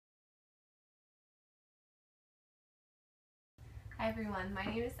Hi everyone, my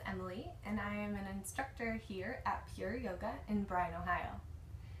name is Emily and I am an instructor here at Pure Yoga in Bryan, Ohio.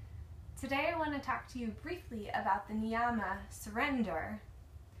 Today I want to talk to you briefly about the Niyama, surrender.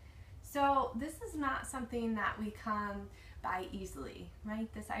 So this is not something that we come by easily,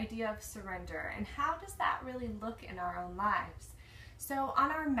 right? This idea of surrender, and how does that really look in our own lives? So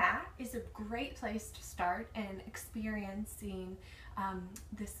on our mat is a great place to start in experiencing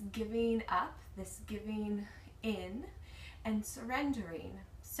this giving up, this giving in, and surrendering.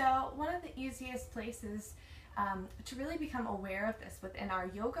 So one of the easiest places to really become aware of this within our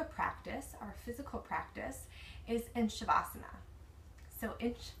yoga practice, our physical practice, is in Shavasana. So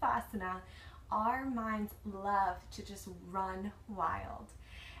in Shavasana, our minds love to just run wild.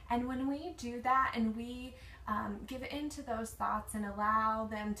 And when we do that and we give in to those thoughts and allow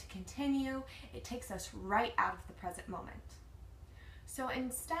them to continue, it takes us right out of the present moment. So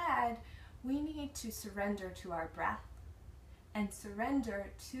instead, we need to surrender to our breath and surrender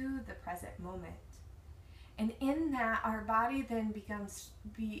to the present moment. And in that, our body then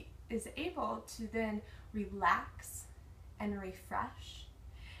is able to then relax and refresh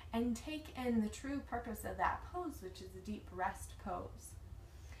and take in the true purpose of that pose, which is a deep rest pose.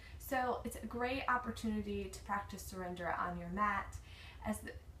 So it's a great opportunity to practice surrender on your mat, as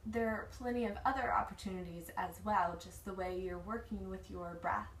there are plenty of other opportunities as well, just the way you're working with your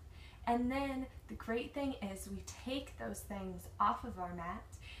breath. And then the great thing is we take those things off of our mat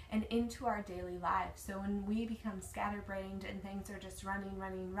and into our daily lives. So when we become scatterbrained and things are just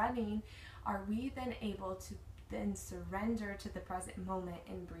running, are we then able to then surrender to the present moment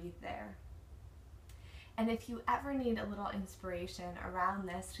and breathe there? And if you ever need a little inspiration around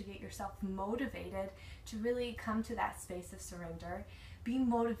this to get yourself motivated to really come to that space of surrender, be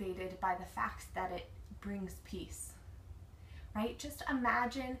motivated by the fact that it brings peace. Right? Just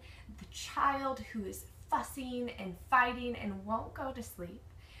imagine the child who is fussing and fighting and won't go to sleep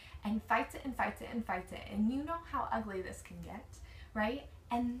and fights it and fights it and fights it. And you know how ugly this can get, right?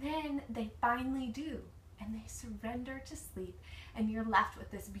 And then they finally do, and they surrender to sleep, and you're left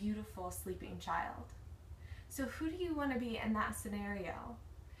with this beautiful sleeping child. So who do you want to be in that scenario?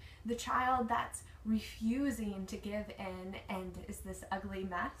 The child that's refusing to give in and is this ugly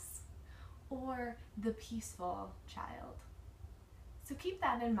mess, or the peaceful child? So keep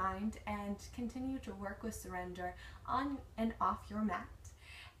that in mind and continue to work with surrender on and off your mat.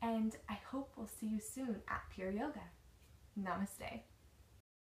 And I hope we'll see you soon at Pure Yoga. Namaste.